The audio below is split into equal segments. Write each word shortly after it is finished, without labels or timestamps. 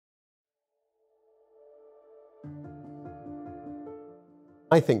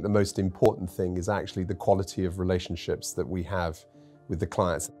I think the most important thing is actually the quality of relationships that we have with the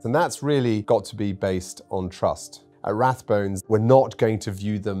clients. And that's really got to be based on trust. At Rathbones, we're not going to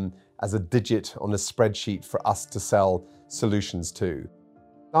view them as a digit on a spreadsheet for us to sell solutions to.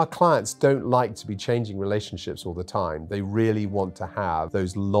 Our clients don't like to be changing relationships all the time. They really want to have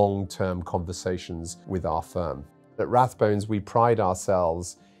those long-term conversations with our firm. At Rathbones, we pride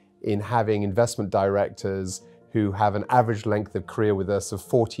ourselves in having investment directors who have an average length of career with us of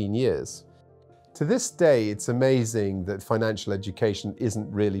 14 years. To this day, it's amazing that financial education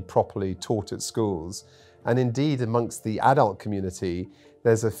isn't really properly taught at schools. And indeed, amongst the adult community,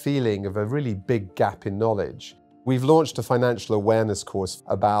 there's a feeling of a really big gap in knowledge. We've launched a financial awareness course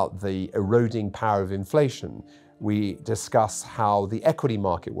about the eroding power of inflation. We discuss how the equity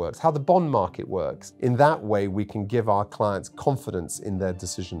market works, how the bond market works. In that way, we can give our clients confidence in their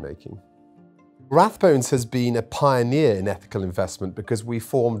decision-making. Rathbones has been a pioneer in ethical investment because we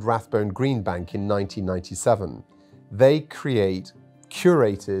formed Rathbone Green Bank in 1997. They create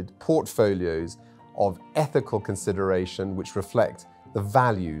curated portfolios of ethical consideration which reflect the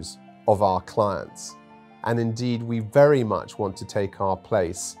values of our clients. And indeed, we very much want to take our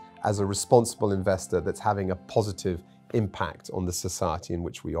place as a responsible investor that's having a positive impact on the society in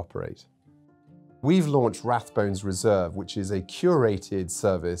which we operate. We've launched Rathbones Reserve, which is a curated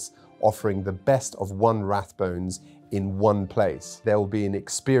service offering the best of one Rathbones in one place. There will be an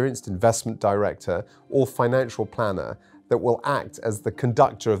experienced investment director or financial planner that will act as the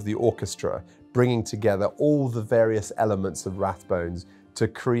conductor of the orchestra, bringing together all the various elements of Rathbones to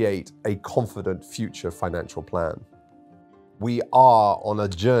create a confident future financial plan. We are on a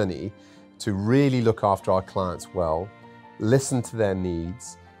journey to really look after our clients well, listen to their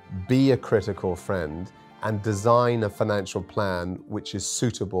needs, be a critical friend, and design a financial plan which is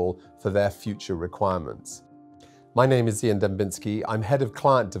suitable for their future requirements. My name is Ian Dembinski. I'm Head of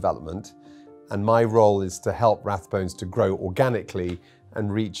Client Development, and my role is to help Rathbones to grow organically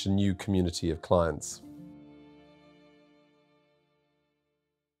and reach a new community of clients.